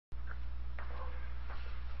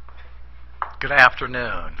Good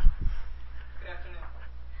afternoon. Good afternoon.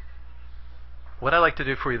 What I'd like to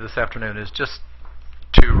do for you this afternoon is just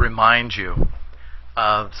to remind you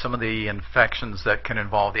of some of the infections that can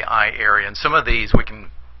involve the eye area. And some of these we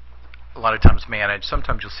can a lot of times manage.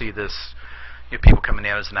 Sometimes you'll see this, people coming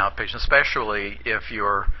in as an outpatient, especially if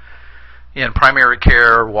you're in primary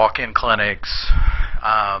care, walk-in clinics,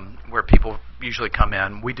 where people usually come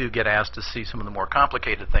in. We do get asked to see some of the more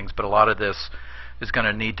complicated things, but a lot of this is going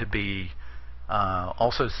to need to be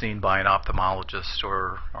also seen by an ophthalmologist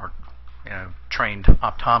or trained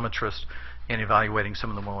optometrist in evaluating some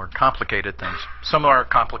of the more complicated things. Some are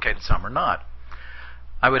complicated, some are not.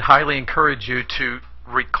 I would highly encourage you to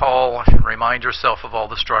recall and remind yourself of all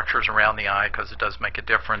the structures around the eye, because it does make a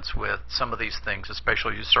difference with some of these things,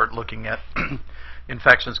 especially you start looking at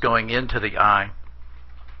infections going into the eye.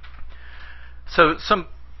 So some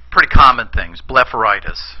pretty common things,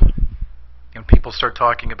 blepharitis. And people start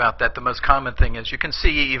talking about that. The most common thing is, you can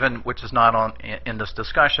see even, which is not in this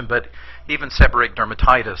discussion, but even seborrheic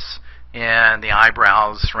dermatitis in the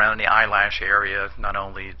eyebrows, around the eyelash area. Not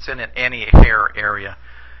only it's in any hair area.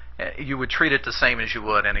 You would treat it the same as you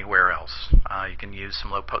would anywhere else. You can use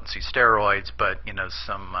some low potency steroids, but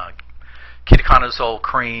some ketoconazole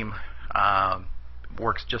cream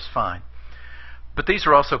works just fine. But these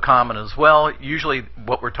are also common as well. Usually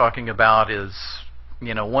what we're talking about is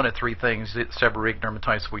one of three things. Seborrheic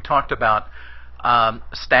dermatitis we talked about,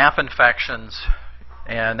 staph infections,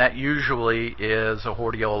 and that usually is a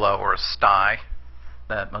hordeola or a sty,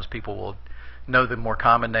 that most people will know the more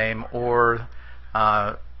common name, or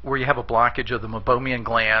where you have a blockage of the meibomian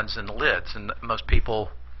glands and the lids. And most people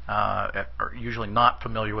are usually not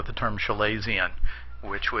familiar with the term chalazion,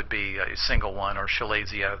 which would be a single one, or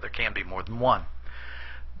chalasia. There can be more than one.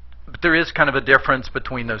 But there is kind of a difference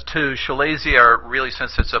between those two. Chalasia, really,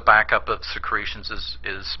 since it's a backup of secretions,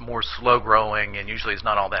 is more slow growing and usually is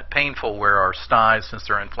not all that painful, where our styes, since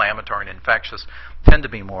they're inflammatory and infectious, tend to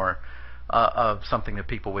be more of something that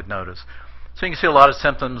people would notice. So you can see a lot of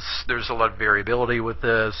symptoms. There's a lot of variability with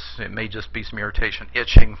this. It may just be some irritation,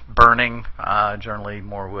 itching, burning, generally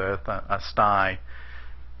more with a sty.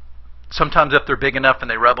 Sometimes if they're big enough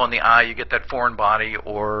and they rub on the eye, you get that foreign body,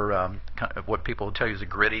 or kind of what people will tell you is a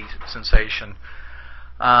gritty sensation.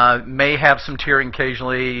 May have some tearing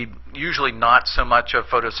occasionally, usually not so much of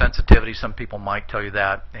photosensitivity. Some people might tell you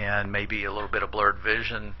that, and maybe a little bit of blurred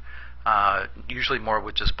vision, usually more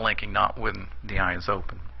with just blinking, not when the eye is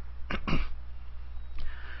open.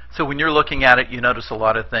 So when you're looking at it, you notice a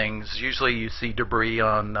lot of things. Usually you see debris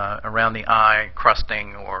on around the eye,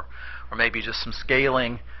 crusting, or maybe just some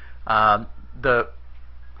scaling. The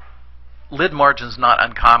lid margins, not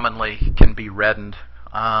uncommonly, can be reddened,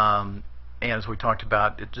 and as we talked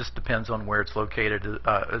about, it just depends on where it's located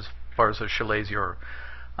as far as a chalasia or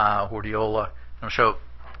hordeola. I'll show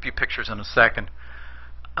a few pictures in a second.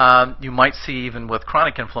 You might see, even with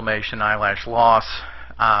chronic inflammation, eyelash loss.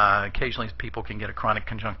 Occasionally people can get a chronic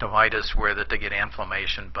conjunctivitis where they get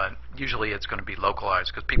inflammation, but usually it's going to be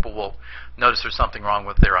localized, because people will notice there's something wrong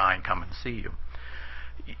with their eye and come and see you.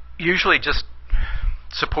 Usually just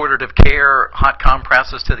supportive care, hot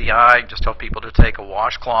compresses to the eye. Just tell people to take a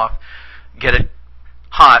washcloth, get it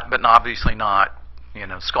hot, but obviously not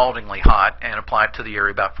scaldingly hot, and apply it to the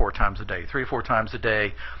area about 4 times a day, 3 or 4 times a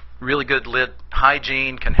day. Really good lid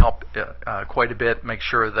hygiene can help quite a bit. Make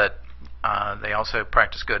sure that they also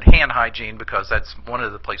practice good hand hygiene, because that's one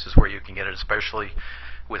of the places where you can get it, especially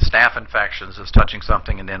with staph infections, is touching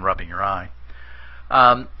something and then rubbing your eye.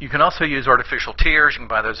 You can also use artificial tears. You can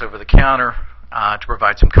buy those over the counter to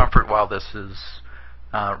provide some comfort while this is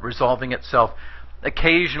resolving itself.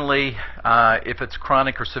 Occasionally, if it's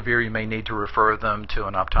chronic or severe, you may need to refer them to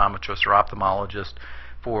an optometrist or ophthalmologist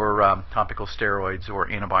for topical steroids or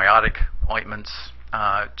antibiotic ointments,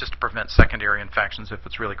 just to prevent secondary infections if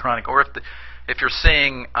it's really chronic. Or if you're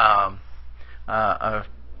seeing a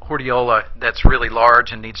hordeola that's really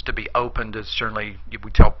large and needs to be opened, it's certainly, we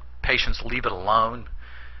tell patients leave it alone,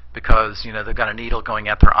 because they've got a needle going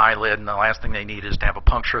at their eyelid, and the last thing they need is to have a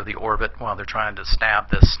puncture of the orbit while they're trying to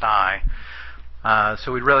stab this sty.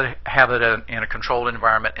 So we'd really have it in a controlled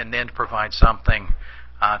environment, and then provide something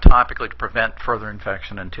topically to prevent further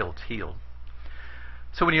infection until it's healed.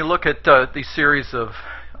 So when you look at these series of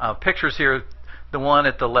pictures here, the one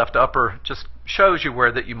at the left upper just shows you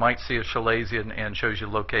where that you might see a chalazion, and shows you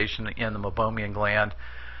location in the meibomian gland.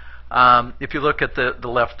 If you look at the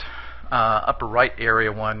left upper right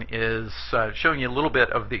area, one is showing you a little bit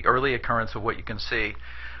of the early occurrence of what you can see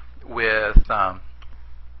with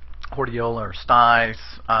hordeola or styes.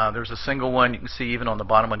 There's a single one you can see even on the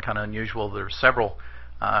bottom one, kind of unusual. There's several,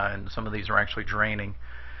 and some of these are actually draining.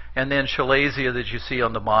 And then chalazion that you see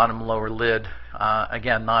on the bottom lower lid,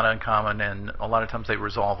 again, not uncommon, and a lot of times they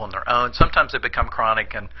resolve on their own. Sometimes they become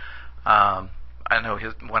chronic, and I know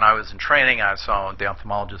when I was in training, I saw the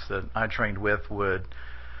ophthalmologist that I trained with would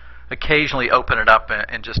occasionally open it up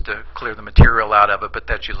and just to clear the material out of it, but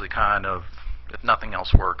that's usually kind of if nothing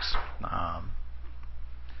else works.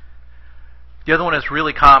 The other one is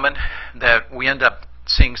really common that we end up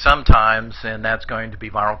seeing sometimes, and that's going to be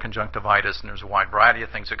viral conjunctivitis, and there's a wide variety of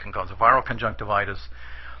things that can cause a viral conjunctivitis,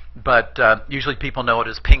 but usually people know it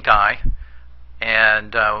as pink eye,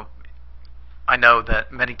 and I know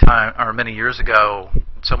that many years ago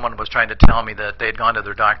someone was trying to tell me that they had gone to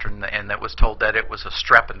their doctor and that was told that it was a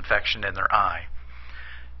strep infection in their eye,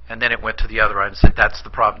 and then it went to the other eye and said that's the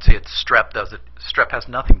problem. See, it's strep does it. Strep has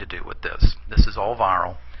nothing to do with this. This is all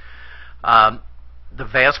viral. The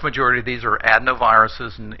vast majority of these are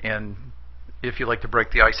adenoviruses, and if you like to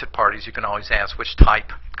break the ice at parties, you can always ask which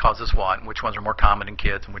type causes what, and which ones are more common in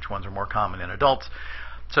kids and which ones are more common in adults.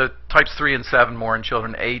 So types 3 and 7 more in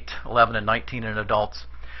children, 8, 11, and 19 in adults.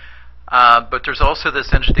 But there's also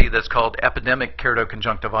this entity that's called epidemic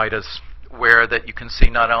keratoconjunctivitis, where that you can see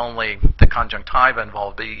not only the conjunctiva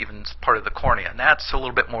involved, but even part of the cornea. And that's a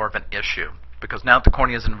little bit more of an issue, because now that the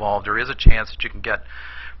cornea is involved, there is a chance that you can get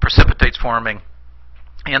precipitates forming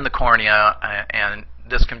in the cornea, and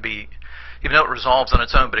this can be, even though it resolves on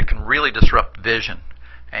its own, but it can really disrupt vision.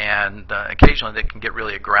 And occasionally they can get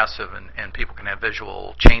really aggressive, and people can have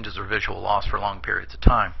visual changes or visual loss for long periods of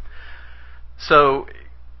time. So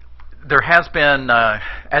there has been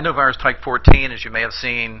adenovirus type 14, as you may have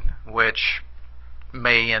seen, which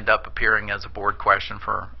may end up appearing as a board question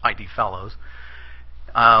for ID fellows.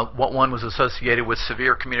 What one was associated with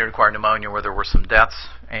severe community-acquired pneumonia, where there were some deaths,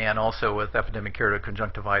 and also with epidemic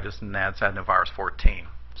keratoconjunctivitis, and that's adenovirus 14.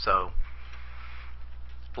 So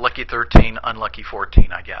lucky 13, unlucky 14,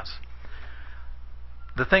 I guess.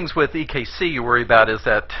 The things with EKC you worry about is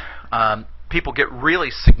that people get really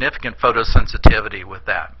significant photosensitivity with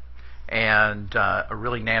that, and a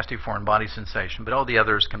really nasty foreign body sensation, but all the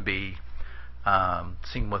others can be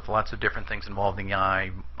seen with lots of different things involving the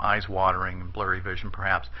eye, eyes watering, blurry vision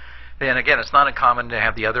perhaps. And again, it's not uncommon to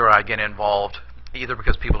have the other eye get involved, either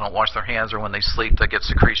because people don't wash their hands or when they sleep they get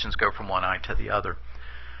secretions go from one eye to the other.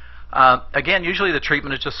 Again, usually the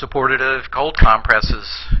treatment is just supportive cold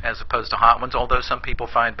compresses as opposed to hot ones, although some people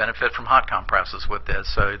find benefit from hot compresses with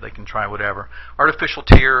this, so they can try whatever. Artificial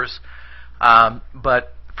tears,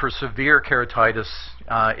 but for severe keratitis,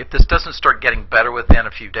 if this doesn't start getting better within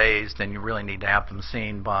a few days, then you really need to have them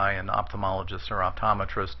seen by an ophthalmologist or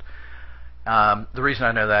optometrist. The reason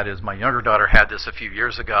I know that is my younger daughter had this a few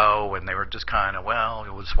years ago, and they were just kind of, well,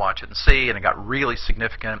 we'll just watch it and see, and it got really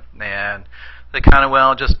significant, and they kind of,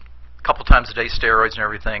 well, just a couple times a day steroids and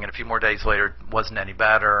everything, and a few more days later it wasn't any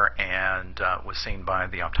better, and was seen by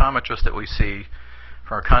the optometrist that we see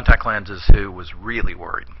for our contact lenses, who was really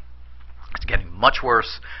worried. It's getting much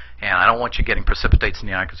worse, and I don't want you getting precipitates in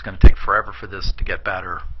the eye because it's going to take forever for this to get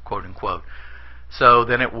better, quote unquote. So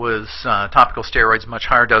then it was topical steroids, much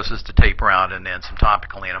higher doses to taper out, and then some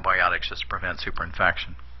topical antibiotics just to prevent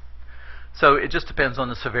superinfection. So it just depends on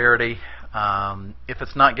the severity. If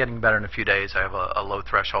it's not getting better in a few days, I have a low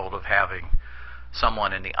threshold of having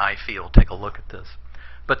someone in the eye field take a look at this.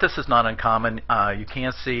 But this is not uncommon. You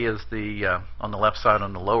can see as on the left side,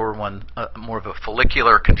 on the lower one, more of a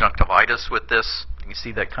follicular conjunctivitis with this. You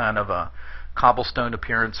see that kind of a cobblestone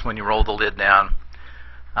appearance when you roll the lid down.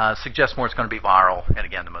 Suggests more it's going to be viral, and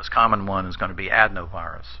again, the most common one is going to be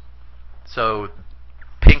adenovirus. So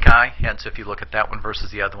pink eye, hence if you look at that one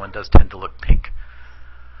versus the other one, does tend to look pink.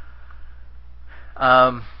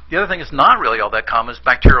 The other thing that's not really all that common is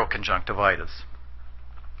bacterial conjunctivitis.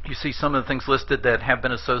 You see some of the things listed that have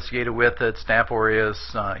been associated with it: Staph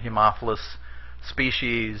aureus, Haemophilus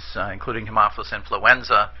species, including Haemophilus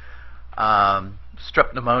influenza,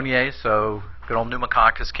 strep pneumoniae, so good old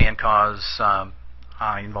pneumococcus can cause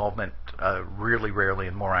eye involvement, really rarely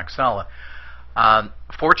in Moraxella.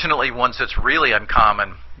 Fortunately, ones that's really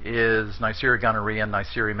uncommon is Neisseria gonorrhea and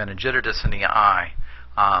Neisseria meningitidis in the eye.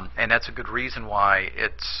 And that's a good reason why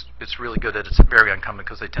it's really good that it's very uncommon,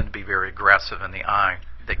 because they tend to be very aggressive in the eye.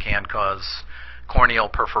 They can cause corneal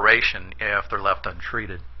perforation if they're left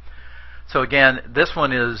untreated. So again, this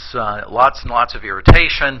one is lots and lots of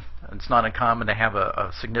irritation. It's not uncommon to have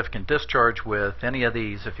a significant discharge with any of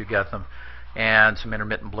these if you get them, and some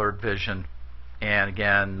intermittent blurred vision. And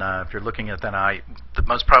again, if you're looking at that eye, the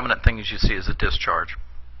most prominent thing you see is a discharge.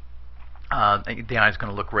 The eye is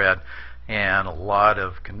going to look red, and a lot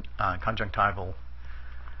of conjunctival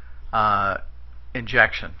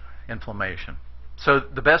injection, inflammation. So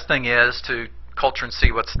the best thing is to culture and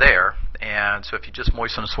see what's there. And so if you just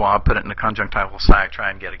moisten a swab, put it in a conjunctival sac, try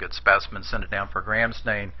and get a good specimen, send it down for a gram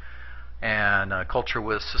stain, and culture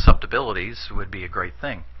with susceptibilities would be a great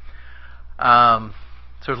thing. So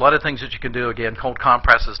there's a lot of things that you can do. Again, cold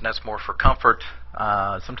compresses, and that's more for comfort.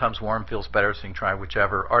 Sometimes warm feels better, so you can try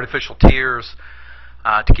whichever. Artificial tears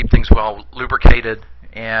to keep things well lubricated,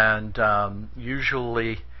 and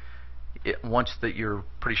usually once that you're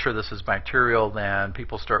pretty sure this is bacterial, then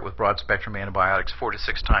people start with broad-spectrum antibiotics 4 to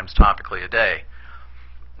 6 times topically a day.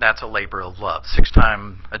 That's a labor of love. 6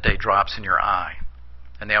 times a day drops in your eye.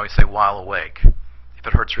 And they always say while awake. If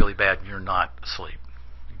it hurts really bad, you're not asleep.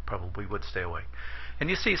 You probably would stay awake. And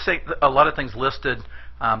you see a lot of things listed.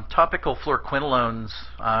 Topical fluoroquinolones,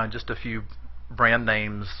 just a few brand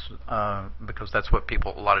names, because that's what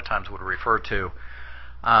people a lot of times would refer to.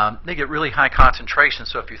 They get really high concentration,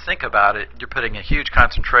 so if you think about it, you're putting a huge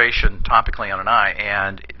concentration topically on an eye,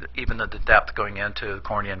 and even the depth going into the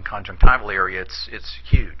cornea and conjunctival area, it's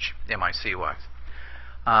huge, MIC-wise.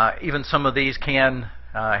 Even some of these can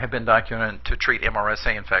have been documented to treat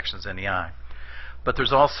MRSA infections in the eye. But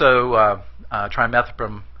there's also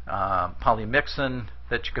trimethoprim polymyxin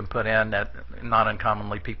that you can put in that not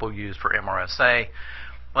uncommonly people use for MRSA.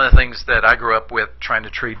 One of the things that I grew up with trying to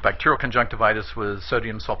treat bacterial conjunctivitis was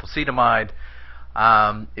sodium sulfacetamide.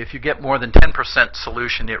 If you get more than 10%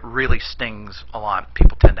 solution, it really stings a lot.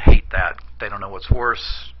 People tend to hate that. They don't know what's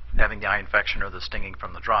worse, having the eye infection or the stinging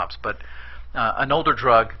from the drops. But an older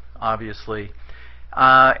drug, obviously.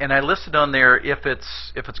 And I listed on there if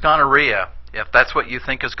it's gonorrhea, if that's what you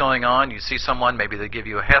think is going on, you see someone, maybe they give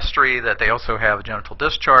you a history that they also have a genital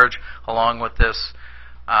discharge along with this.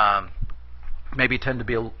 Maybe tend to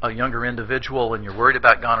be a younger individual and you're worried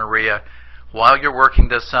about gonorrhea. While you're working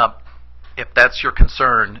this up, if that's your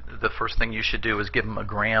concern, the first thing you should do is give them a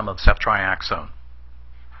gram of ceftriaxone,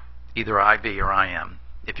 either IV or IM.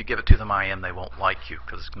 If you give it to them IM, they won't like you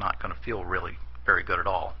because it's not going to feel really very good at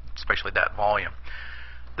all, especially that volume.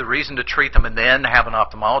 The reason to treat them and then have an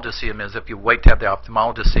ophthalmologist see them is if you wait to have the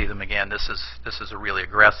ophthalmologist see them again, this is a really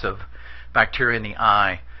aggressive bacteria in the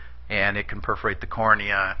eye, and it can perforate the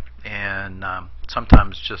cornea in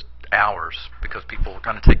sometimes just hours, because people are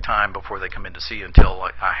going to take time before they come in to see you until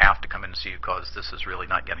like, I have to come in to see you because this is really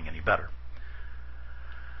not getting any better.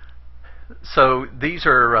 So these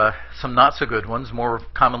are some not so good ones. More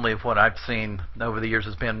commonly of what I've seen over the years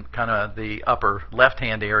has been kind of the upper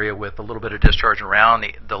left-hand area with a little bit of discharge around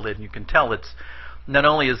the lid, and you can tell it's not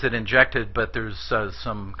only is it injected, but there's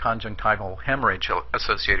some conjunctival hemorrhage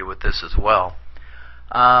associated with this as well.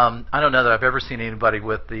 I don't know that I've ever seen anybody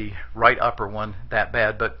with the right upper one that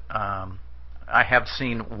bad, but I have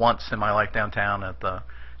seen once in my life downtown at the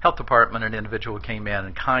health department an individual who came in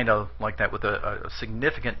and kind of like that with a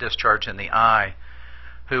significant discharge in the eye,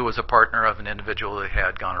 who was a partner of an individual who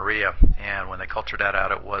had gonorrhea, and when they cultured that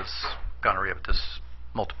out, it was gonorrhea, but this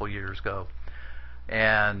multiple years ago.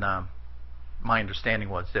 And my understanding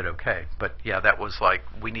was did okay, but yeah, that was like,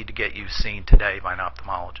 we need to get you seen today by an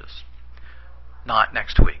ophthalmologist. Not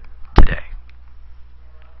next week, today.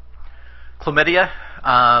 Chlamydia,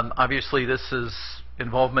 obviously this is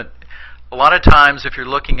involvement. A lot of times if you're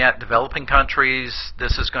looking at developing countries,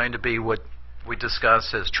 this is going to be what we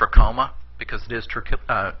discuss as trachoma, because it is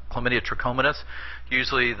chlamydia trachomatis.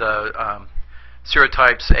 Usually the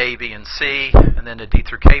serotypes A, B, and C, and then the D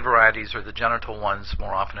through K varieties are the genital ones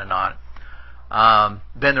more often than not.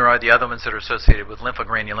 Then there are the other ones that are associated with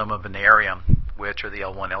lymphogranuloma venereum, which are the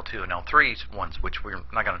L1, L2, and L3 ones, which we're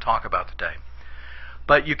not going to talk about today.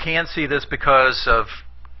 But you can see this because of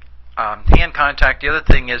hand contact. The other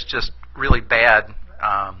thing is just really bad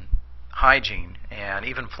hygiene, and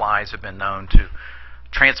even flies have been known to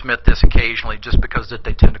transmit this occasionally just because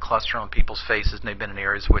they tend to cluster on people's faces, and they've been in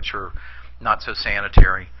areas which are not so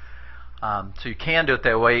sanitary. So you can do it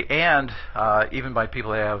that way, and even by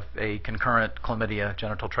people that have a concurrent chlamydia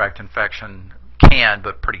genital tract infection can,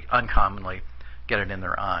 but pretty uncommonly, get it in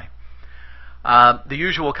their eye. The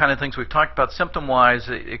usual kind of things we've talked about symptom-wise,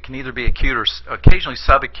 it can either be acute or occasionally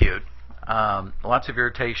subacute. Lots of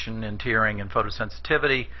irritation and tearing and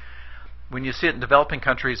photosensitivity. When you see it in developing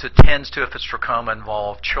countries, it tends to, if it's trachoma,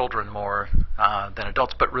 involve children more than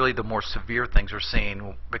adults, but really the more severe things are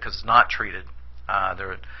seen because it's not treated.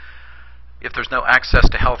 If there's no access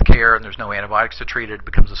to health care and there's no antibiotics to treat it, it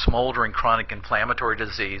becomes a smoldering chronic inflammatory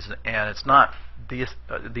disease, and it's not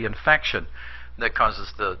the infection that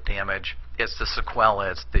causes the damage. It's the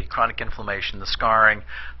sequela, it's the chronic inflammation, the scarring,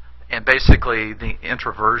 and basically the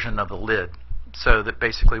introversion of the lid. So that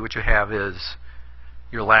basically what you have is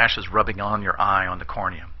your lash is rubbing on your eye on the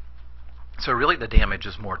cornea. So really the damage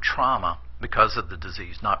is more trauma because of the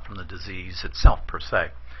disease, not from the disease itself per se.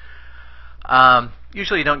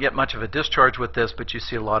 Usually you don't get much of a discharge with this, but you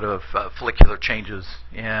see a lot of follicular changes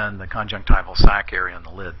in the conjunctival sac area in the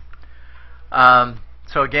lid.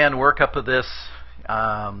 So again, workup of this.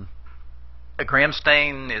 A gram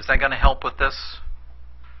stain, is that going to help with this?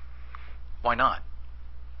 Why not?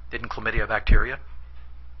 Isn't chlamydia a bacteria?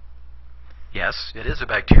 Yes, it is a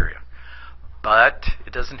bacteria. But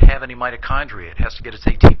it doesn't have any mitochondria. It has to get its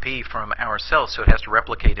ATP from our cells, so it has to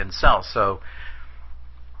replicate in cells. So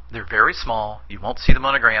they're very small. You won't see them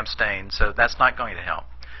on a gram stain, so that's not going to help.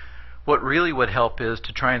 What really would help is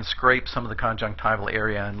to try and scrape some of the conjunctival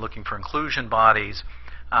area and looking for inclusion bodies,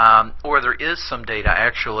 or there is some data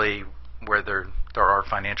actually where there are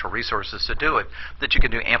financial resources to do it, that you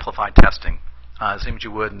can do amplified testing. Same as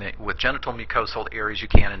you would with genital mucosal areas, you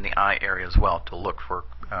can in the eye area as well to look for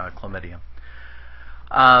chlamydia.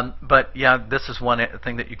 But yeah, this is one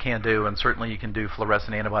thing that you can do, and certainly you can do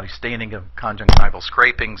fluorescent antibody staining of conjunctival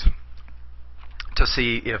scrapings to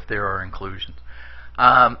see if there are inclusions.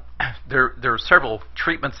 There are several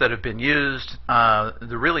treatments that have been used.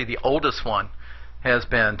 Really the oldest one has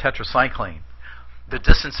been tetracycline. The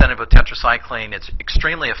disincentive of tetracycline, it's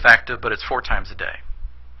extremely effective, but it's 4 times a day.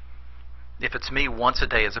 If it's me, once a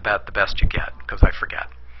day is about the best you get, because I forget.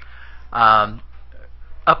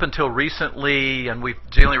 Up until recently, and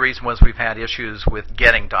the only reason was we've had issues with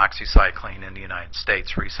getting doxycycline in the United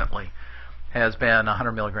States recently, has been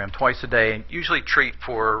 100 milligram twice a day, and usually treat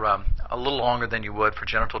for a little longer than you would for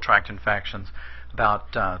genital tract infections,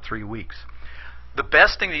 about 3 weeks. The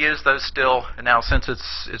best thing to use, though, still, and now since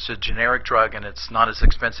it's a generic drug and it's not as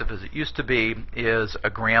expensive as it used to be, is a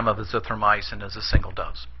gram of azithromycin as a single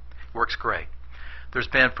dose. Works great. There's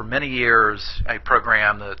been for many years a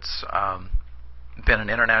program that's been an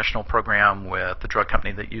international program with the drug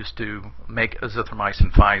company that used to make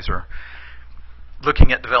azithromycin, Pfizer,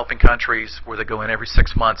 looking at developing countries where they go in every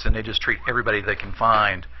 6 months and they just treat everybody they can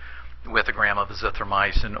find with a gram of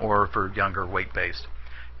azithromycin, or for younger weight-based.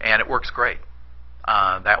 And it works great.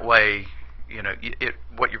 That way, you know,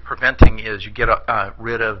 what you're preventing is you get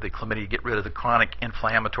rid of the chlamydia, you get rid of the chronic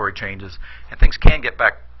inflammatory changes, and things can get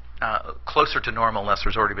back closer to normal unless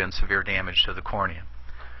there's already been severe damage to the cornea.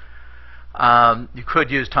 You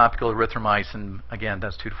could use topical erythromycin. Again,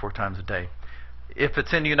 that's 2 to 4 times a day. If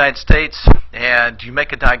it's in the United States and you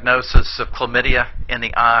make a diagnosis of chlamydia in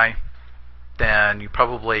the eye, then you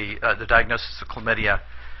probably, the diagnosis of chlamydia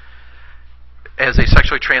as a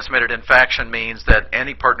sexually transmitted infection means that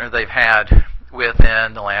any partner they've had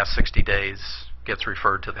within the last 60 days gets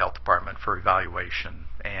referred to the health department for evaluation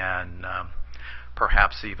and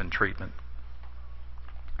perhaps even treatment.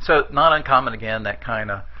 So not uncommon, again, that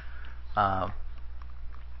kind of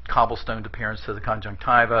cobblestoned appearance to the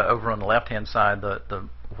conjunctiva. Over on the left-hand side, the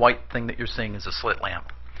white thing that you're seeing is a slit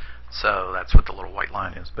lamp. So that's what the little white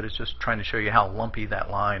line is, but it's just trying to show you how lumpy that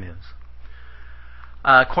line is.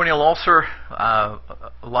 Corneal ulcer, a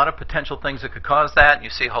lot of potential things that could cause that. You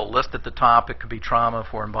see a whole list at the top. It could be trauma,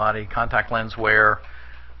 foreign body, contact lens wear,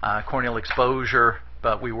 corneal exposure,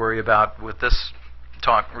 but we worry about, with this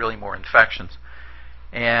talk, really more infections.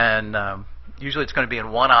 And usually it's going to be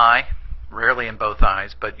in one eye, rarely in both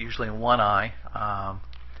eyes, but usually in one eye.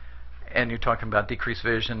 And you're talking about decreased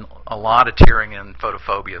vision, a lot of tearing and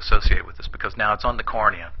photophobia associated with this, because now it's on the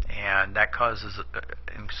cornea, and that causes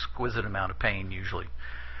an exquisite amount of pain usually.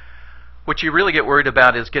 What you really get worried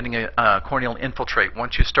about is getting a corneal infiltrate.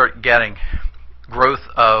 Once you start getting growth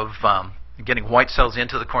of getting white cells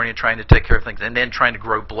into the cornea, trying to take care of things, and then trying to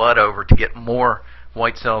grow blood over to get more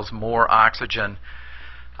white cells, more oxygen,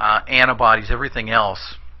 antibodies, everything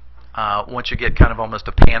else. Once you get kind of almost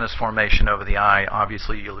a pannus formation over the eye,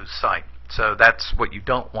 obviously you lose sight. So that's what you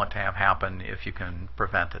don't want to have happen if you can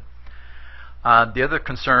prevent it. The other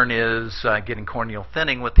concern is getting corneal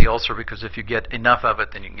thinning with the ulcer, because if you get enough of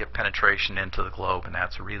it, then you can get penetration into the globe, and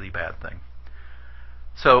that's a really bad thing.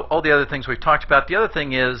 So all the other things we've talked about. The other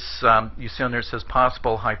thing is, you see on there it says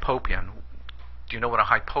possible hypopion. Do you know what a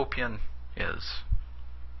hypopion is?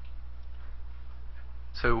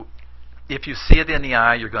 So if you see it in the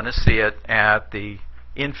eye, you're going to see it at the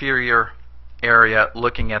inferior area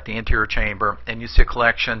looking at the anterior chamber, and you see a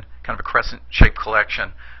collection, kind of a crescent-shaped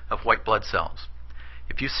collection of white blood cells.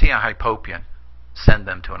 If you see a hypopion, send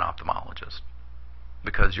them to an ophthalmologist,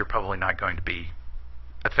 because you're probably not going to be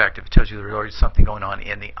effective. It tells you there's already something going on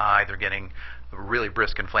in the eye. They're getting a really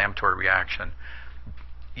brisk inflammatory reaction.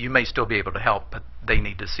 You may still be able to help, but they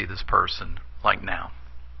need to see this person like now.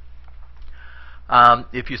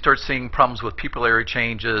 If you start seeing problems with pupillary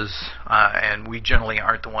changes, and we generally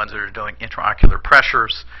aren't the ones that are doing intraocular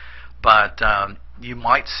pressures, but you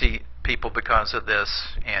might see people because of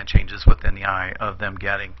this, and changes within the eye of them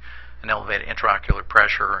getting an elevated intraocular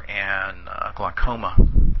pressure and glaucoma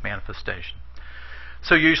manifestation.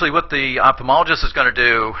 So usually what the ophthalmologist is going to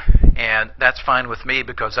do, and that's fine with me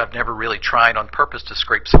because I've never really tried on purpose to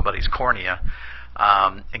scrape somebody's cornea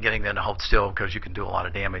and getting them to hold still, because you can do a lot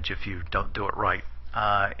of damage if you don't do it right.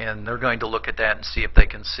 And they're going to look at that and see if they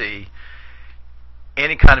can see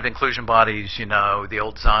any kind of inclusion bodies. You know, the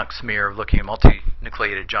old Zonk smear of looking at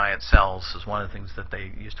multinucleated giant cells is one of the things that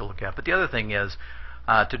they used to look at. But the other thing is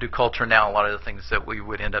to do culture now. A lot of the things that we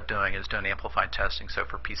would end up doing is doing amplified testing, so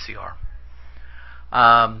for PCR.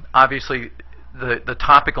 Obviously, the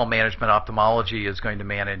topical management ophthalmology is going to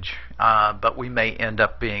manage, but we may end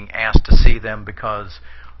up being asked to see them because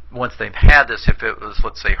once they've had this, if it was,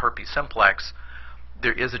 let's say, herpes simplex,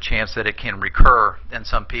 there is a chance that it can recur in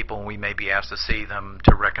some people, and we may be asked to see them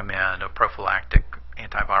to recommend a prophylactic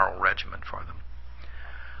antiviral regimen for them.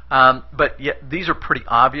 But yet, these are pretty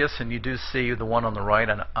obvious, and you do see the one on the right,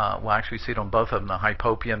 and we'll actually see it on both of them, the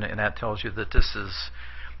hypopian, and that tells you that this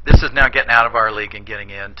is now getting out of our league and getting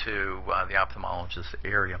into the ophthalmologist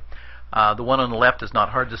area. The one on the left is not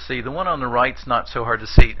hard to see. The one on the right is not so hard to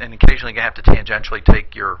see, and occasionally you have to tangentially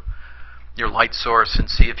take your light source and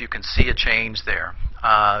see if you can see a change there.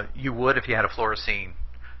 You would if you had a fluorescein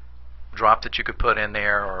drop that you could put in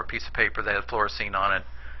there, or a piece of paper that had fluorescein on it,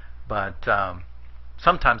 but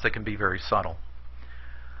sometimes they can be very subtle.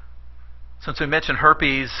 Since we mentioned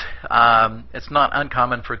herpes, it's not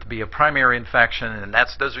uncommon for it to be a primary infection, and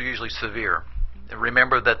those are usually severe.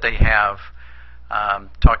 Remember that they have,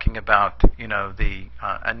 talking about the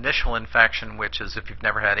initial infection, which is if you've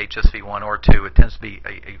never had HSV1 or 2, it tends to be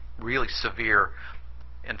a really severe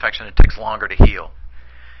infection. It takes longer to heal.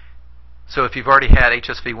 So if you've already had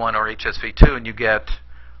HSV1 or HSV2 and you get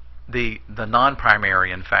the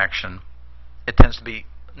non-primary infection, it tends to be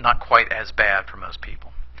not quite as bad for most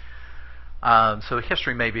people. So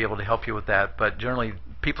history may be able to help you with that, but generally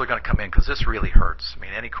people are going to come in because this really hurts. I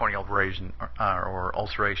mean, any corneal abrasion or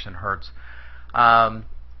ulceration hurts.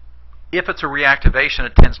 If it's a reactivation,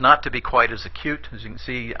 it tends not to be quite as acute. As you can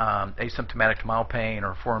see, asymptomatic to mild pain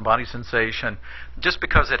or foreign body sensation. Just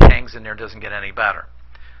because it hangs in there doesn't get any better.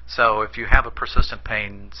 So if you have a persistent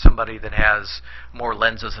pain, somebody that has more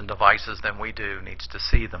lenses and devices than we do needs to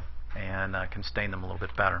see them and can stain them a little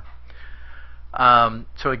bit better.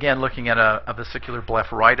 So again, looking at a vesicular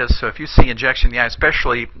blepharitis, so if you see injection in the eye,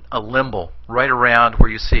 especially a limbal, right around where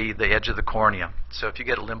you see the edge of the cornea. So if you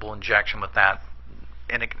get a limbal injection with that,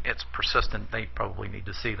 and it's persistent, they probably need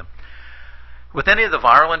to see them. With any of the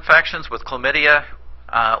viral infections, with chlamydia,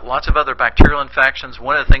 lots of other bacterial infections,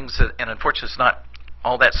 one of the things that, and unfortunately it's not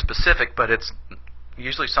all that specific, but it's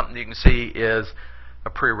usually something you can see, is a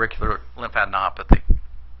preauricular lymphadenopathy.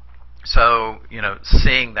 So,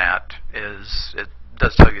 seeing that it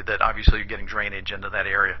does tell you that obviously you're getting drainage into that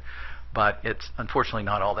area, but it's unfortunately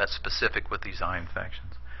not all that specific with these eye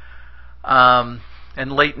infections.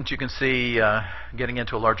 And latent, you can see getting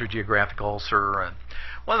into a larger geographic ulcer. And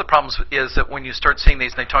one of the problems is that when you start seeing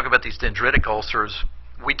these, and they talk about these dendritic ulcers,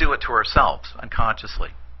 we do it to ourselves unconsciously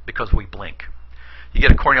because we blink. You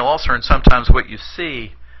get a corneal ulcer, and sometimes what you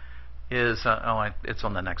see is, it's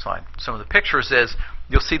on the next slide. Some of the pictures is,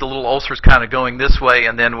 you'll see the little ulcers kind of going this way,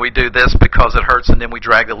 and then we do this because it hurts, and then we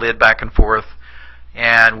drag the lid back and forth,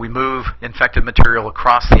 and we move infected material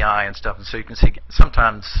across the eye and stuff. And so you can see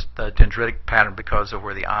sometimes the dendritic pattern because of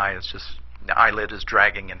where the eye is just, the eyelid is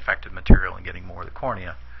dragging infected material and getting more of the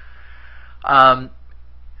cornea.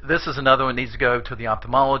 This is another one that needs to go to the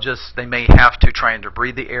ophthalmologist. They may have to try and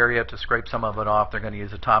debride the area to scrape some of it off. They're going to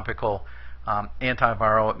use a topical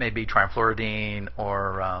antiviral. It may be trifluridine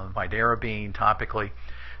or vidarabine topically.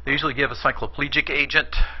 They usually give a cycloplegic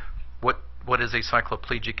agent. What is a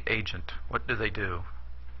cycloplegic agent? What do they do?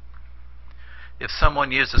 If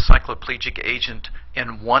someone used a cycloplegic agent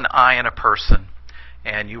in one eye in a person,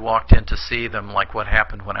 and you walked in to see them, like what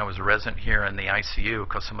happened when I was a resident here in the ICU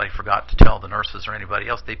because somebody forgot to tell the nurses or anybody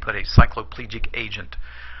else, they put a cycloplegic agent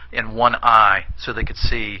in one eye so they could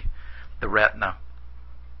see the retina.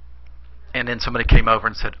 And then somebody came over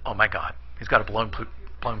and said, oh my God, he's got a blown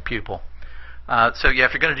pupil. So yeah,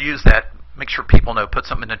 if you're going to use that, make sure people know, put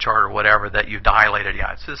something in the chart or whatever, that you dilated the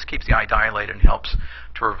eye. So this keeps the eye dilated and helps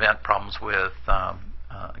to prevent problems with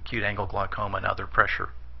acute angle glaucoma and other pressure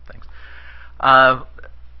things.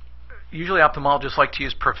 Usually ophthalmologists like to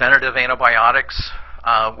use preventative antibiotics.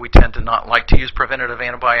 We tend to not like to use preventative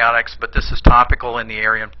antibiotics, but this is topical in the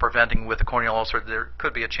area and preventing with a corneal ulcer. There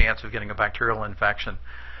could be a chance of getting a bacterial infection.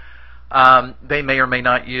 They may or may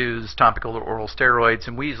not use topical or oral steroids,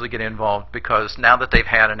 and we usually get involved because now that they've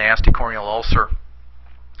had a nasty corneal ulcer,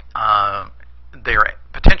 they're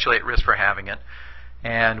potentially at risk for having it.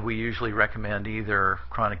 And we usually recommend either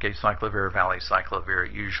chronic acyclovir or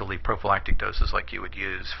valacyclovir, usually prophylactic doses like you would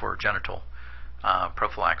use for genital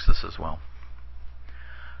prophylaxis as well.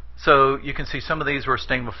 So you can see some of these were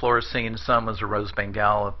stained with fluorescein, some was a rose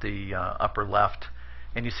bengal at the upper left.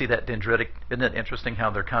 And you see that dendritic. Isn't it interesting how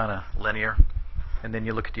they're kind of linear? And then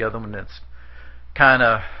you look at the other one that's kind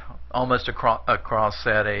of almost across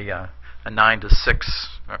at a 9 to 6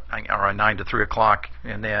 or a 9 to 3 o'clock,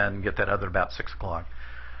 and then get that other about 6 o'clock.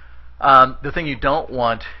 The thing you don't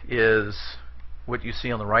want is what you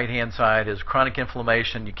see on the right-hand side is chronic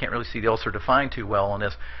inflammation. You can't really see the ulcer defined too well on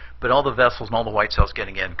this, but all the vessels and all the white cells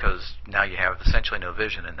getting in, because now you have essentially no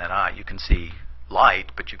vision in that eye. You can see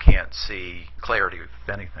light, but you can't see clarity of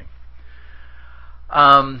anything.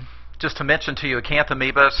 Just to mention to you,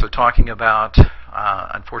 acanthamoeba, so talking about,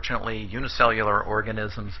 unfortunately, unicellular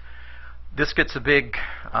organisms. This gets a big,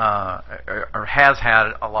 or has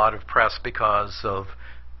had a lot of press because of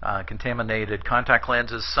contaminated contact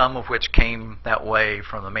lenses, some of which came that way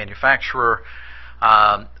from the manufacturer,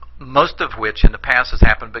 most of which in the past has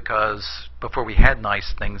happened because before we had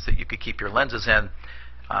nice things that you could keep your lenses in,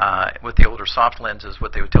 with the older soft lenses,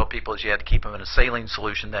 what they would tell people is you had to keep them in a saline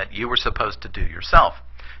solution that you were supposed to do yourself,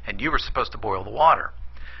 and you were supposed to boil the water.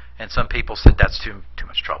 And some people said that's too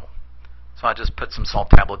much trouble. So I just put some salt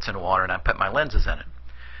tablets in water and I put my lenses in it.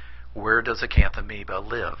 Where does acanthamoeba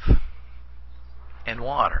live? In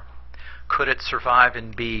water. Could it survive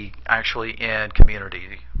and be actually in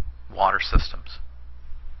community water systems?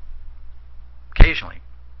 Occasionally.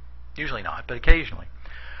 Usually not, but occasionally.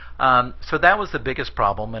 So that was the biggest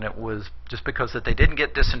problem, and it was just because that they didn't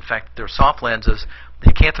get disinfected their soft lenses.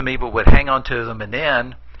 The acanthamoeba would hang on to them, and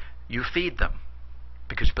then you feed them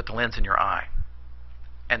because you put the lens in your eye,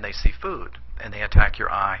 and they see food, and they attack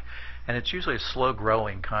your eye. And it's usually a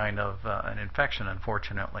slow-growing kind of an infection,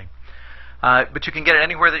 unfortunately. But you can get it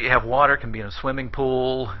anywhere that you have water. It can be in a swimming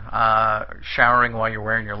pool, showering while you're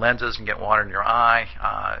wearing your lenses and get water in your eye.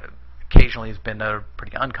 Occasionally it's been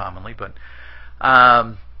pretty uncommonly, but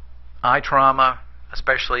eye trauma,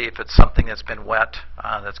 especially if it's something that's been wet,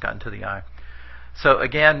 that's gotten to the eye. So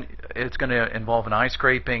again, it's going to involve an eye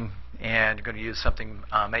scraping, and you're going to use something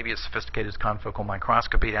maybe as sophisticated as confocal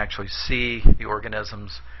microscopy to actually see the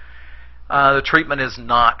organisms. The treatment is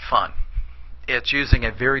not fun. It's using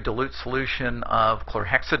a very dilute solution of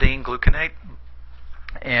chlorhexidine gluconate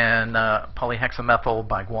and polyhexamethyl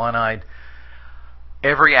biguanide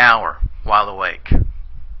every hour while awake.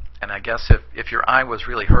 And I guess if your eye was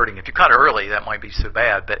really hurting, if you caught it early, that might be so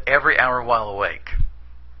bad, but every hour while awake.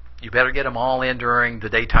 You better get them all in during the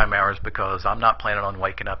daytime hours, because I'm not planning on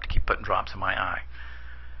waking up to keep putting drops in my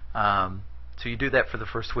eye. So you do that for the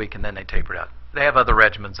first week, and then they taper it out. They have other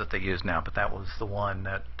regimens that they use now, but that was the one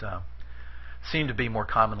that seemed to be more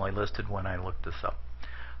commonly listed when I looked this up.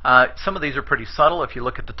 Some of these are pretty subtle. If you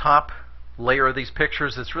look at the top layer of these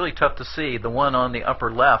pictures, it's really tough to see. The one on the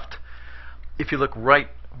upper left, if you look right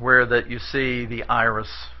where that you see the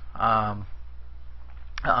iris and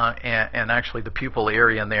actually the pupil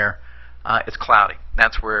area in there, it's cloudy.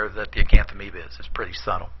 That's where the acanthamoeba is. It's pretty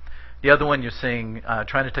subtle. The other one you're seeing,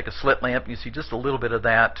 trying to take a slit lamp, you see just a little bit of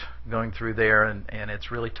that going through there, and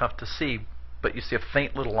it's really tough to see, but you see a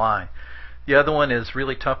faint little line. The other one is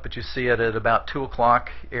really tough, but you see it at about 2 o'clock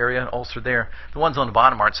area, ulcer there. The ones on the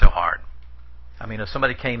bottom aren't so hard. I mean, if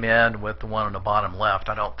somebody came in with the one on the bottom left,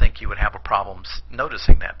 I don't think you would have a problem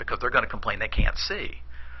noticing that, because they're going to complain they can't see,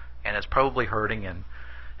 and it's probably hurting and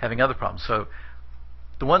having other problems. So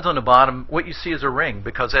the ones on the bottom, what you see is a ring,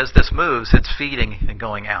 because as this moves, it's feeding and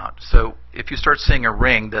going out. So if you start seeing a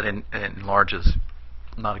ring that enlarges,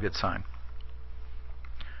 not a good sign.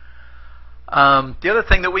 The other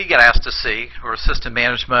thing that we get asked to see or assist in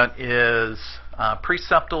management is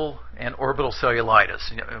preseptal and orbital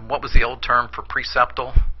cellulitis. And what was the old term for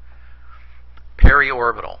preseptal?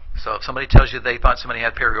 Periorbital. So if somebody tells you they thought somebody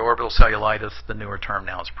had periorbital cellulitis, the newer term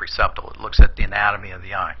now is preseptal. It looks at the anatomy of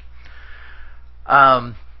the eye.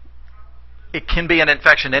 It can be an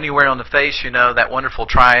infection anywhere on the face. You know, that wonderful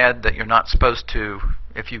triad that you're not supposed to,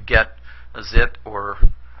 if you get a zit or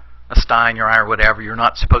a sty in your eye or whatever, you're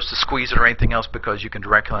not supposed to squeeze it or anything else, because you can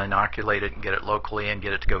directly inoculate it and get it locally and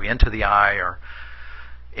get it to go into the eye or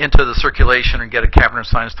into the circulation and get a cavernous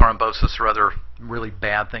sinus thrombosis or other really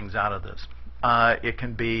bad things out of this. It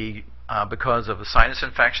can be because of a sinus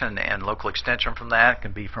infection and local extension from that. It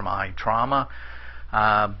can be from eye trauma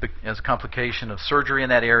as a complication of surgery in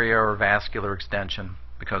that area, or vascular extension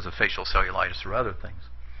because of facial cellulitis or other things.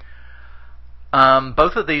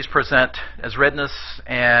 Both of these present as redness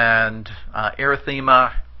and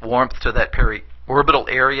erythema, warmth to that orbital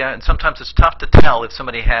area, and sometimes it's tough to tell if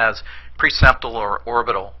somebody has preseptal or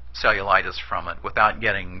orbital cellulitis from it without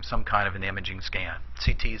getting some kind of an imaging scan.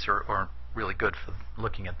 CTs are really good for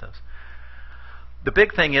looking at this. The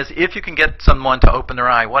big thing is if you can get someone to open their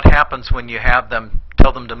eye, what happens when you have them,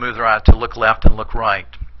 tell them to move their eye to look left and look right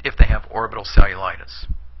if they have orbital cellulitis?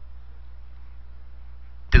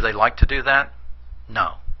 Do they like to do that?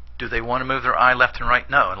 No. Do they want to move their eye left and right?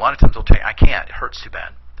 No. And a lot of times they'll tell you, I can't, it hurts too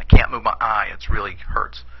bad. I can't move my eye, it really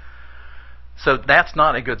hurts. So that's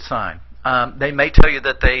not a good sign. They may tell you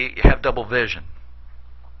that they have double vision.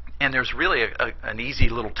 And there's really an easy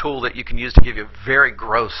little tool that you can use to give you a very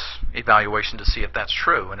gross evaluation to see if that's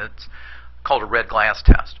true, and it's called a red glass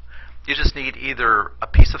test. You just need either a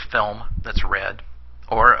piece of film that's red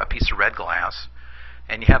or a piece of red glass,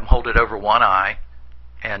 and you have them hold it over one eye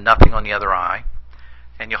and nothing on the other eye,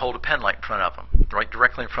 and you hold a pen light in front of them, right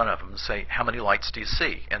directly in front of them, and say, how many lights do you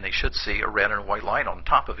see? And they should see a red and a white light on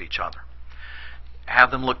top of each other.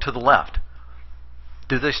 Have them look to the left.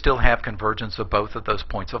 Do they still have convergence of both of those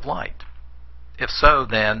points of light? If so,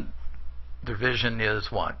 then their vision is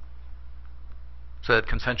what? So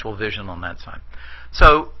consensual vision on that side.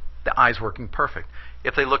 So the eye's working perfect.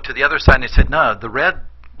 If they look to the other side and they said, no, the red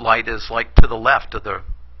light is like to the left of the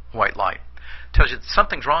white light, tells you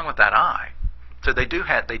something's wrong with that eye. So they do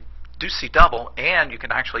see double, and you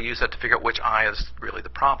can actually use that to figure out which eye is really the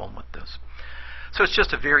problem with this. So it's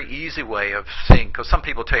just a very easy way of seeing, because some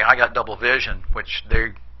people tell you, I got double vision, which they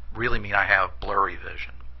really mean I have blurry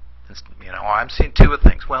vision. It's, you know, I'm seeing two of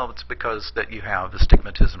things. Well, it's because that you have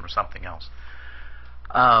astigmatism or something else.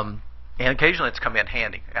 And occasionally it's come in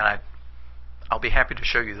handy. And I'll be happy to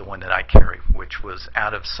show you the one that I carry, which was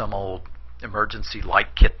out of some old emergency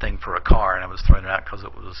light kit thing for a car, and I was throwing it out because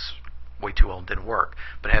it was way too old and didn't work.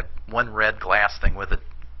 But it had one red glass thing with it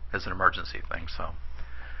as an emergency thing. So.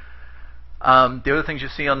 The other things you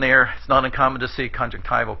see on there, it's not uncommon to see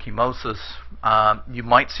conjunctival chemosis. You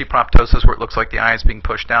might see proptosis where it looks like the eye is being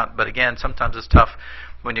pushed out, but again, sometimes it's tough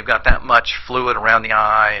when you've got that much fluid around the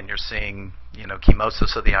eye and you're seeing, you know,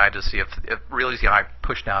 chemosis of the eye to see if really is the eye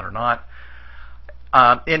pushed out or not.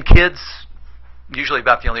 In kids, usually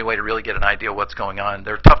about the only way to really get an idea of what's going on,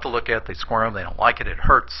 they're tough to look at, they squirm, they don't like it, it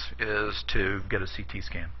hurts, is to get a CT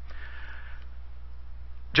scan.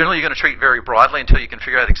 Generally, you're going to treat very broadly until you can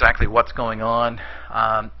figure out exactly what's going on.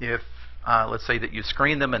 If, let's say that you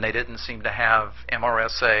screened them and they didn't seem to have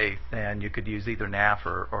MRSA, then you could use either NAF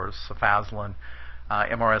or cefazolin.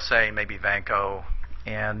 MRSA, maybe Vanco,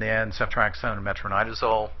 and then ceftriaxone and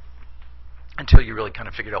metronidazole until you really kind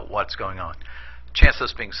of figured out what's going on. The chance of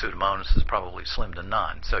this being Pseudomonas is probably slim to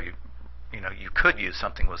none. So you could use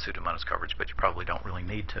something with Pseudomonas coverage, but you probably don't really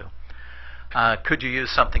need to. Could you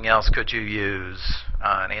use something else? Could you use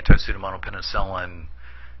an anti-pseudomonal penicillin,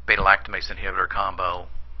 beta-lactamase inhibitor combo,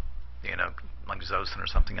 like Zosyn or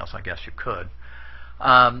something else? I guess you could.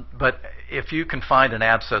 But if you can find an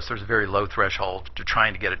abscess, there's a very low threshold to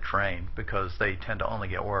trying to get it drained because they tend to only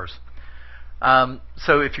get worse.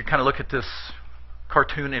 So if you kind of look at this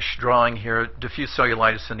cartoonish drawing here, diffuse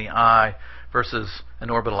cellulitis in the eye versus an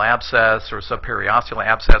orbital abscess or a subperiosteal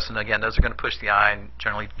abscess, and again, those are going to push the eye and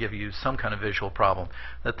generally give you some kind of visual problem.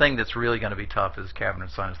 The thing that's really going to be tough is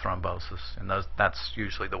cavernous sinus thrombosis, and that's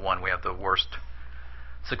usually the one we have the worst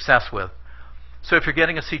success with. So if you're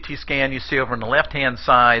getting a CT scan, you see over on the left-hand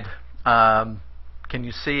side, can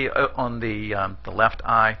you see on the left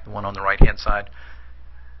eye, the one on the right-hand side?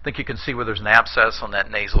 I think you can see where there's an abscess on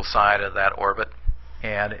that nasal side of that orbit,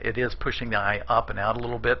 and it is pushing the eye up and out a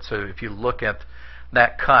little bit. So if you look at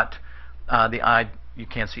that cut, the eye you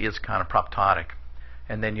can see is kind of proptotic.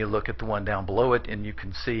 And then you look at the one down below it, and you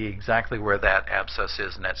can see exactly where that abscess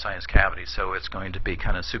is in that sinus cavity. So it's going to be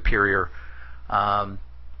kind of superior,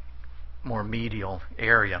 more medial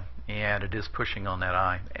area, and it is pushing on that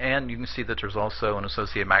eye. And you can see that there's also an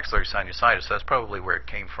associated maxillary sinusitis. So that's probably where it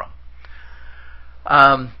came from.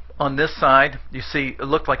 On this side, you see it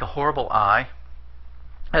looked like a horrible eye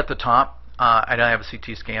at the top. I don't have a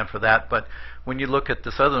CT scan for that, but when you look at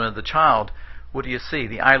this other one of the child, what do you see?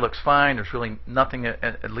 The eye looks fine. There's really nothing,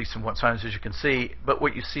 at least in what sinuses you can see, but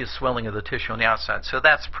what you see is swelling of the tissue on the outside. So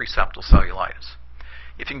that's preseptal cellulitis.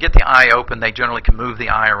 If you can get the eye open, they generally can move the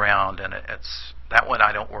eye around, and it's that one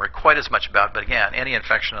I don't worry quite as much about. But again, any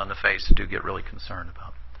infection on the face I do get really concerned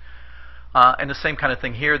about. And the same kind of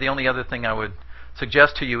thing here. The only other thing I would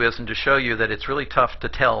suggest to you is, and to show you that it's really tough to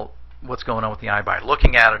tell what's going on with the eye by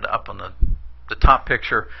looking at it up on the top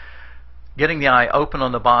picture. Getting the eye open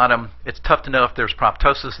on the bottom, it's tough to know if there's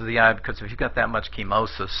proptosis of the eye, because if you've got that much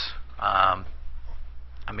chemosis, I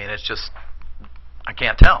mean, it's just, I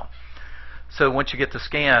can't tell. So once you get the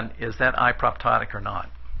scan, is that eye proptotic or not?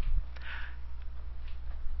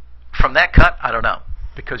 From that cut, I don't know,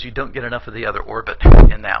 because you don't get enough of the other orbit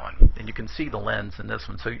in that one, and you can see the lens in this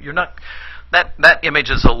one. So you're not, that image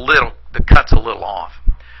is a little, the cut's a little off.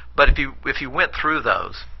 But if you went through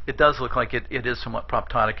those, it does look like it is somewhat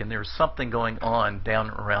proptotic, and there's something going on down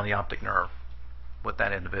around the optic nerve with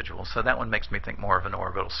that individual. So that one makes me think more of an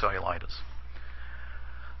orbital cellulitis.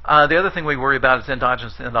 The other thing we worry about is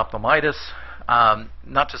endogenous endophthalmitis.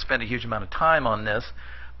 Not to spend a huge amount of time on this,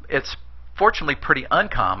 it's fortunately pretty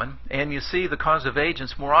uncommon, and you see the causative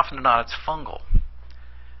agents more often than not it's fungal.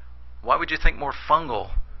 Why would you think more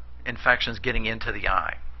fungal infections getting into the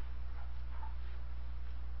eye?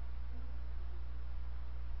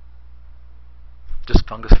 Just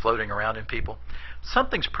fungus floating around in people.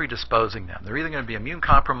 Something's predisposing them. They're either going to be immune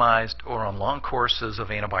compromised or on long courses of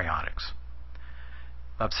antibiotics.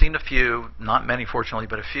 I've seen a few, not many fortunately,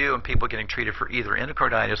 but a few, and people getting treated for either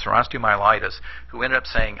endocarditis or osteomyelitis who ended up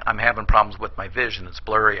saying, I'm having problems with my vision, it's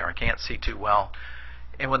blurry, or I can't see too well.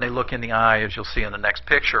 And when they look in the eye, as you'll see in the next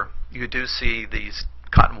picture, you do see these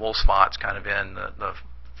cotton wool spots kind of in the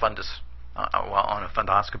fundus, well, on a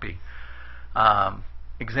fundoscopy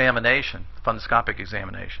examination, fundoscopic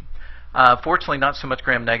examination. Fortunately, not so much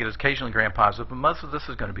gram-negative, occasionally gram-positive, but most of this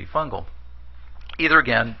is going to be fungal. Either,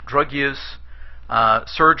 again, drug use,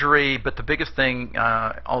 surgery, but the biggest thing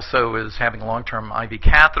also is having a long-term IV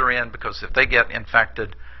catheter in, because if they get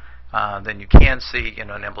infected, then you can see, an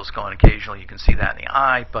embolus going occasionally. You can see that in the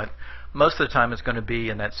eye, but most of the time it's going to be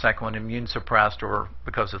in that second one, immune suppressed or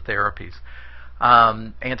because of therapies.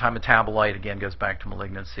 Anti-metabolite, again, goes back to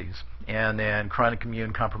malignancies. And then chronic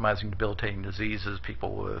immune compromising debilitating diseases,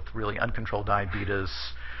 people with really uncontrolled diabetes,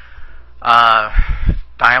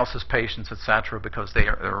 dialysis patients, etc., because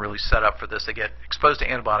they're really set up for this. They get exposed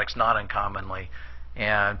to antibiotics not uncommonly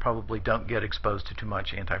and probably don't get exposed to too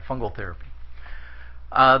much antifungal therapy.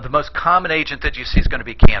 The most common agent that you see is going to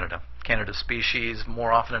be Candida. Candida species,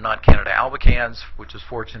 more often than not Candida albicans, which is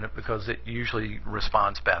fortunate because it usually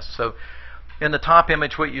responds best. So in the top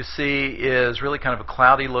image, what you see is really kind of a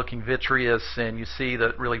cloudy looking vitreous, and you see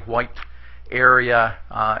the really white area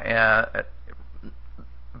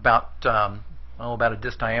about a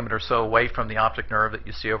disc diameter or so away from the optic nerve that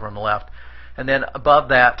you see over on the left. And then above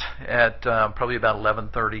that, at probably about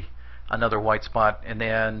 11:30, another white spot. And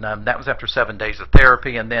then that was after 7 days of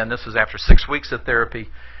therapy. And then this is after 6 weeks of therapy.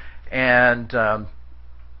 And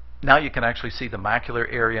now you can actually see the macular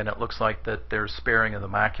area, and it looks like that there's sparing of the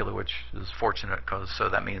macula, which is fortunate, because so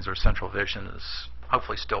that means their central vision is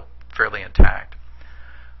hopefully still fairly intact.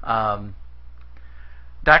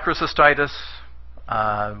 Dacryocystitis.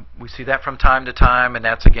 We see that from time to time, and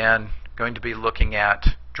that's again going to be looking at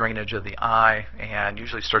drainage of the eye, and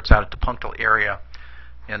usually starts out at the punctal area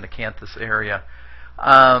and the canthus area.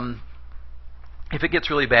 If it gets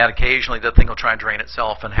really bad, occasionally the thing will try and drain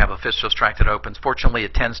itself and have a fistulous tract that opens. Fortunately,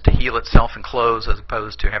 it tends to heal itself and close, as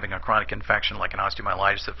opposed to having a chronic infection like an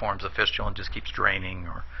osteomyelitis that forms a fistula and just keeps draining,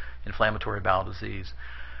 or inflammatory bowel disease.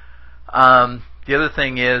 The other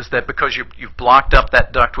thing is that because you've blocked up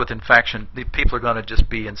that duct with infection, the people are going to just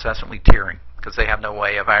be incessantly tearing, because they have no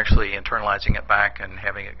way of actually internalizing it back and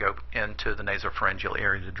having it go into the nasopharyngeal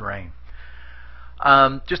area to drain.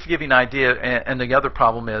 Just to give you an idea, and the other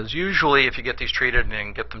problem is, usually if you get these treated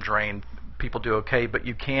and get them drained, people do okay, but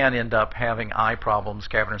you can end up having eye problems,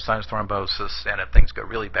 cavernous sinus thrombosis, and if things go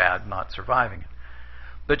really bad, not surviving it.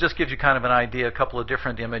 But it just gives you kind of an idea, a couple of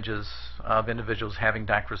different images of individuals having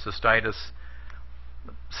dacryocystitis.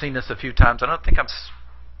 Seen this a few times. I don't think I've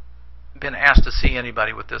been asked to see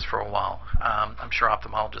anybody with this for a while. I'm sure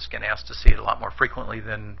ophthalmologists get asked to see it a lot more frequently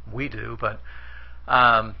than we do, but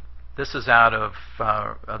this is out of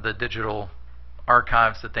the digital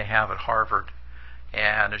archives that they have at Harvard.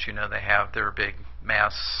 And as you know, they have their big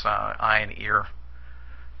mass eye and ear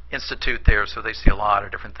institute there, so they see a lot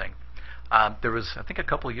of different things. There was, I think a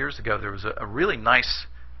couple of years ago, there was a really nice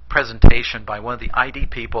presentation by one of the ID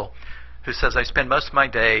people who says, I spend most of my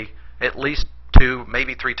day, at least 2,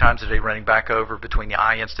 maybe 3 times a day, running back over between the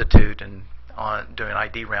Eye Institute and doing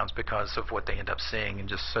ID rounds because of what they end up seeing, and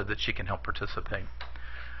just so that she can help participate.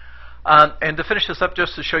 And to finish this up,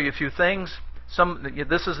 just to show you a few things,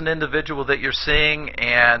 this is an individual that you're seeing,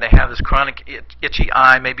 and they have this chronic itchy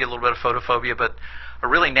eye, maybe a little bit of photophobia, but a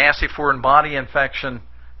really nasty foreign body infection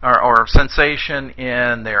or sensation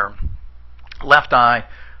in their left eye.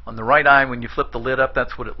 On the right eye, when you flip the lid up,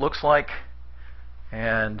 that's what it looks like.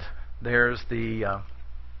 And there's the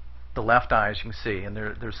left eye, as you can see. And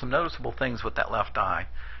there's some noticeable things with that left eye.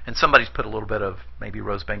 And somebody's put a little bit of maybe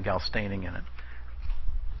rose Bengal staining in it.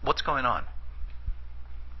 What's going on?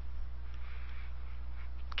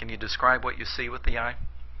 Can you describe what you see with the eye?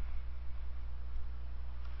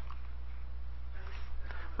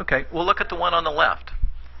 Okay, well look at the one on the left.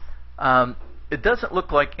 It doesn't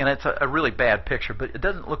look like, and it's a really bad picture, but it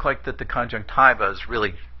doesn't look like that the conjunctiva is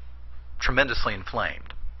really tremendously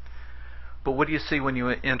inflamed. But what do you see when you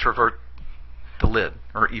introvert the lid,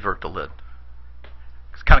 or evert the lid?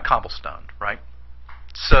 It's kind of cobblestoned, right?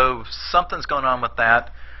 So something's going on with that.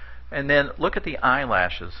 And then look at the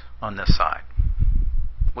eyelashes on this side.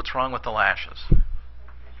 What's wrong with the lashes?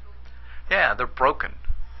 Yeah, they're broken.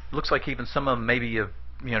 Looks like even some of them maybe have,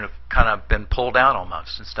 kind of been pulled out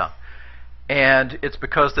almost and stuff. And it's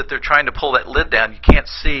because that they're trying to pull that lid down. You can't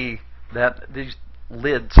see that these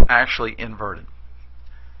lids actually inverted.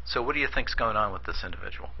 So what do you think's going on with this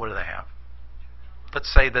individual? What do they have?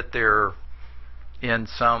 Let's say that they're in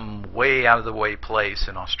some way out of the way place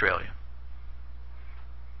in Australia.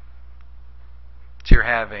 So you're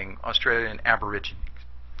having Australian Aborigines,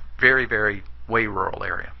 very, very way rural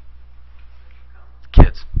area.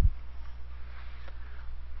 Kids.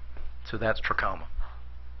 So that's trachoma.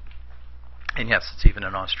 And yes, it's even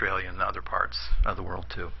in Australia and other parts of the world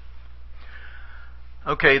too.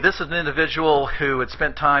 Okay, this is an individual who had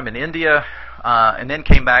spent time in India and then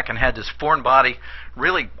came back and had this foreign body,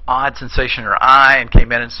 really odd sensation in her eye, and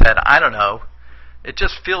came in and said, I don't know, it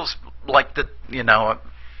just feels like that,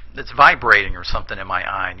 it's vibrating or something in my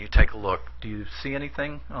eye. And you take a look. Do you see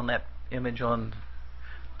anything on that image on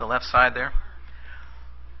the left side there?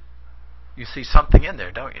 You see something in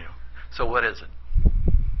there, don't you? So what is it?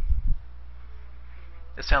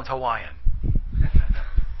 It sounds Hawaiian.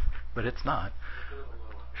 But it's not.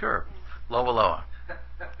 Sure. Loa loa.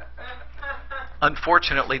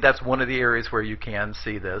 Unfortunately, that's one of the areas where you can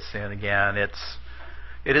see this. And again, it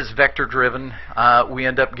is vector driven. We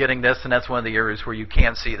end up getting this, and that's one of the areas where you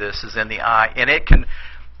can see this is in the eye. And it can,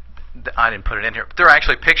 I didn't put it in here, but there are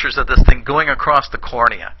actually pictures of this thing going across the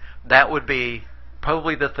cornea. That would be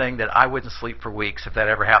probably the thing that I wouldn't sleep for weeks if that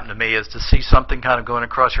ever happened to me, is to see something kind of going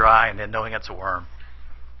across your eye and then knowing it's a worm.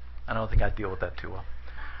 I don't think I'd deal with that too well.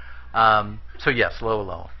 So yes,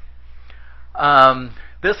 low.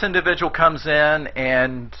 This individual comes in,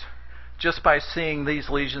 and just by seeing these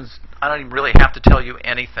lesions, I don't even really have to tell you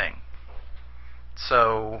anything.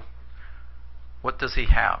 So what does he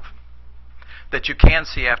have? That you can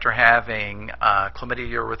see after having chlamydia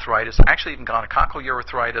urethritis, actually even gonococcal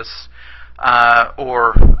urethritis,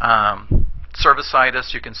 or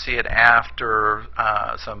cervicitis. You can see it after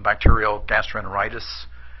some bacterial gastroenteritis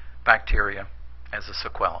bacteria as a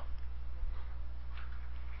sequela.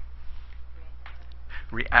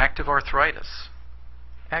 Reactive arthritis.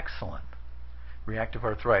 Excellent. Reactive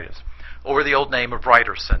arthritis. Or the old name of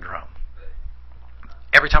Reiter syndrome.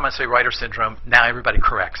 Every time I say Reiter syndrome, now everybody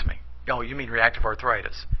corrects me. Oh, you mean reactive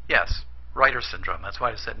arthritis? Yes, Reiter syndrome. That's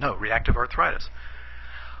why I said, no, reactive arthritis.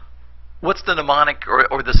 What's the mnemonic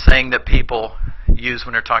or the saying that people use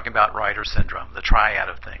when they're talking about Reiter syndrome, the triad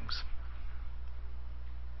of things?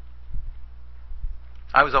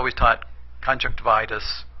 I was always taught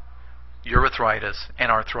conjunctivitis, urethritis,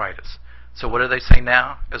 and arthritis. So what do they say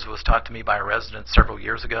now, as was taught to me by a resident several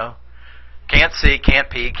years ago? Can't see, can't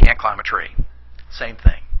pee, can't climb a tree. Same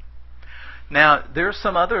thing. Now, there's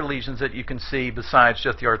some other lesions that you can see besides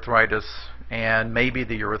just the arthritis and maybe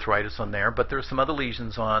the urethritis on there, but there's some other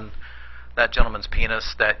lesions on that gentleman's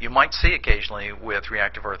penis that you might see occasionally with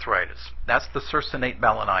reactive arthritis. That's the circinate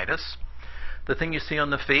balanitis. The thing you see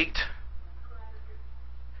on the feet,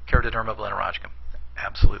 keratoderma blennerogicum.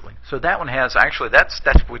 Absolutely. So that one has, actually,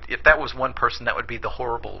 if that was one person, that would be the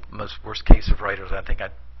horrible, most worst case of Reiter's I think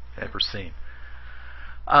I'd ever seen.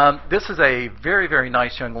 This is a very, very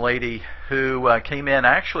nice young lady who came in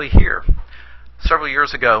actually here several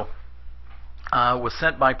years ago. Was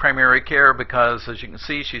sent by primary care because, as you can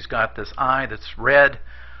see, she's got this eye that's red,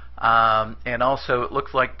 and also it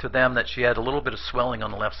looked like to them that she had a little bit of swelling on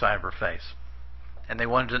the left side of her face. And they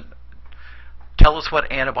wanted to tell us what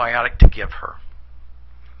antibiotic to give her.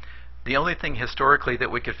 The only thing historically that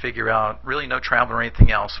we could figure out, really no travel or anything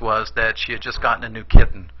else, was that she had just gotten a new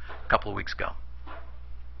kitten a couple of weeks ago.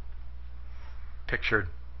 Pictured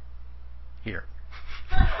here.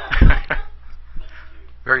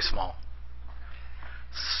 Very small.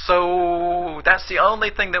 So that's the only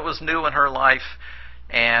thing that was new in her life,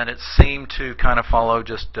 and it seemed to kind of follow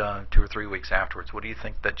just 2 or 3 weeks afterwards. What do you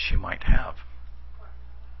think that she might have?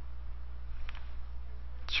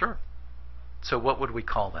 Sure. So what would we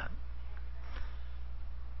call that?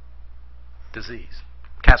 Disease.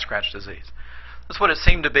 Cat scratch disease. That's what it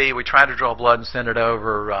seemed to be. We tried to draw blood and send it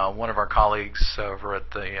over. One of our colleagues over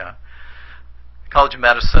at the College of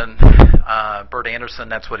Medicine, Bert Anderson,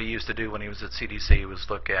 that's what he used to do when he was at CDC, was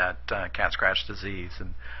look at cat scratch disease.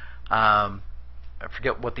 And I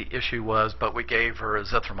forget what the issue was, but we gave her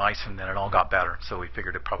azithromycin and it all got better. So we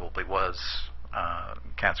figured it probably was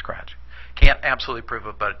cat scratch. Can't absolutely prove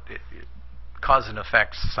it, but cause and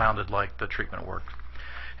effect sounded like the treatment worked.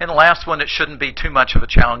 And the last one, it shouldn't be too much of a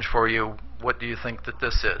challenge for you. What do you think that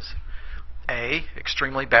this is? A,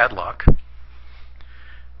 extremely bad luck.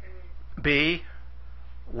 B,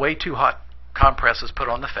 way too hot compresses put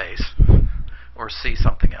on the face. Or C,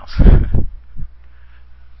 something else.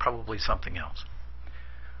 Probably something else.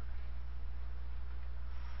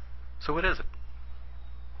 So what is it?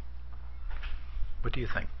 What do you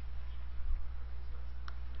think?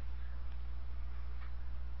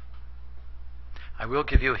 I will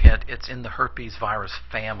give you a hint. It's in the herpes virus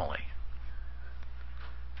family.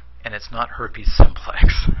 And it's not herpes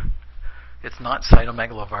simplex. It's not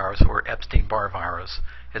cytomegalovirus or Epstein-Barr virus.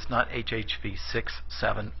 It's not HHV 6,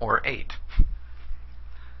 7, or 8.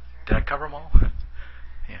 Did I cover them all?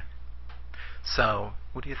 Yeah. So,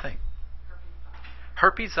 what do you think?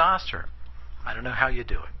 Herpes zoster. I don't know how you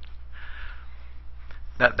do it.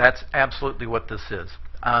 That's absolutely what this is.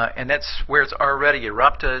 And that's where it's already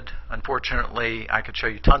erupted. Unfortunately, I could show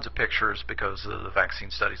you tons of pictures because of the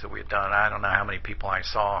vaccine studies that we had done. I don't know how many people I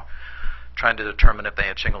saw trying to determine if they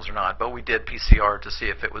had shingles or not, but we did PCR to see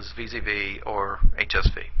if it was VZV or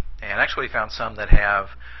HSV. And actually found some that have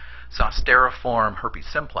zosteriform herpes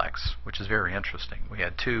simplex, which is very interesting. We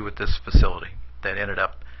had 2 at this facility that ended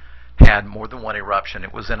up had more than one eruption.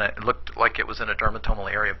 It looked like it was in a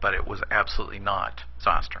dermatomal area, but it was absolutely not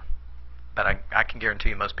zoster. But I can guarantee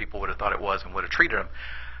you most people would have thought it was and would have treated them.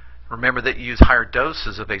 Remember that you use higher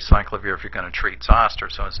doses of acyclovir if you're going to treat zoster.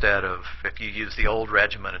 So instead of, if you use the old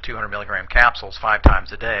regimen of 200 milligram capsules 5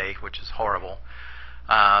 times a day, which is horrible,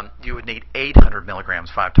 you would need 800 milligrams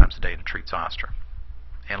 5 times a day to treat zoster.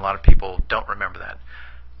 And a lot of people don't remember that.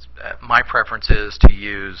 My preference is to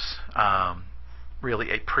use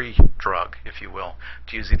really a pre-drug, if you will,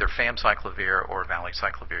 to use either famciclovir or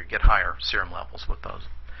valacyclovir. Get higher serum levels with those.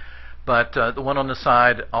 But the one on the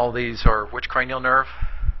side, all these are which cranial nerve?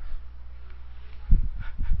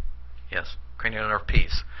 Yes, cranial nerve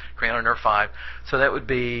piece. Cranial nerve 5. So that would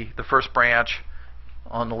be the first branch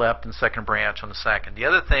on the left and second branch on the second. The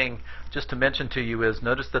other thing, just to mention to you, is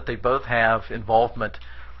notice that they both have involvement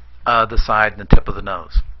the side and the tip of the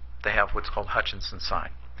nose. They have what's called Hutchinson's sign.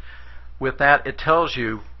 With that, it tells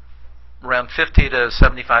you around 50 to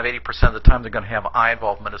 75, 80% of the time they're going to have eye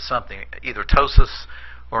involvement of something, either ptosis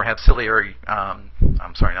or have ciliary, I'm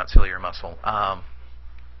sorry, not ciliary muscle.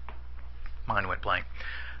 Mine went blank.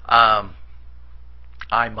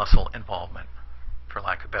 Eye muscle involvement, for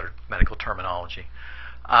lack of better medical terminology.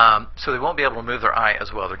 So they won't be able to move their eye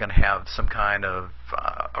as well. They're going to have some kind of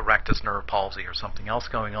erectus nerve palsy or something else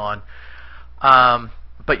going on.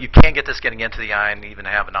 But you can get this getting into the eye and even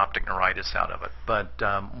have an optic neuritis out of it. But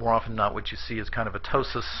more often than not, what you see is kind of a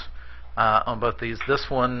ptosis on both these. This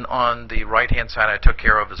one on the right-hand side I took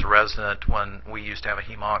care of as a resident when we used to have a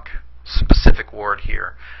hem-onc specific ward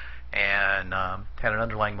here, and had an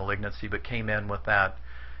underlying malignancy, but came in with that.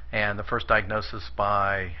 And the first diagnosis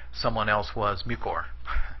by someone else was mucor.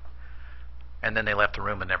 And then they left the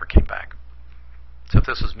room and never came back. So if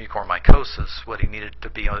this was mucormycosis, what he needed to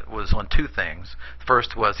be on was on 2 things. The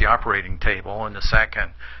first was the operating table, and the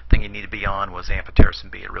second thing he needed to be on was amphotericin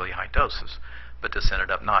B at really high doses. But this ended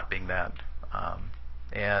up not being that.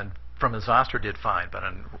 And from his zoster did fine, but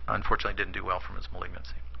unfortunately didn't do well from his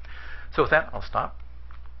malignancy. So with that, I'll stop.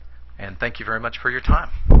 And thank you very much for your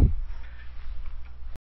time.